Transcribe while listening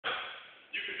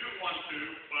want to,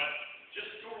 but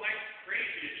just go like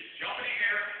crazy. Just jump in the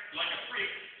air like a freak,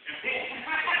 and boom.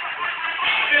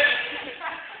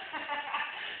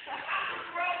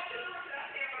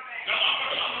 No, I'm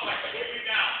gonna like put you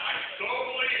down. I so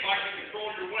believe I can control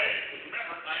your weight.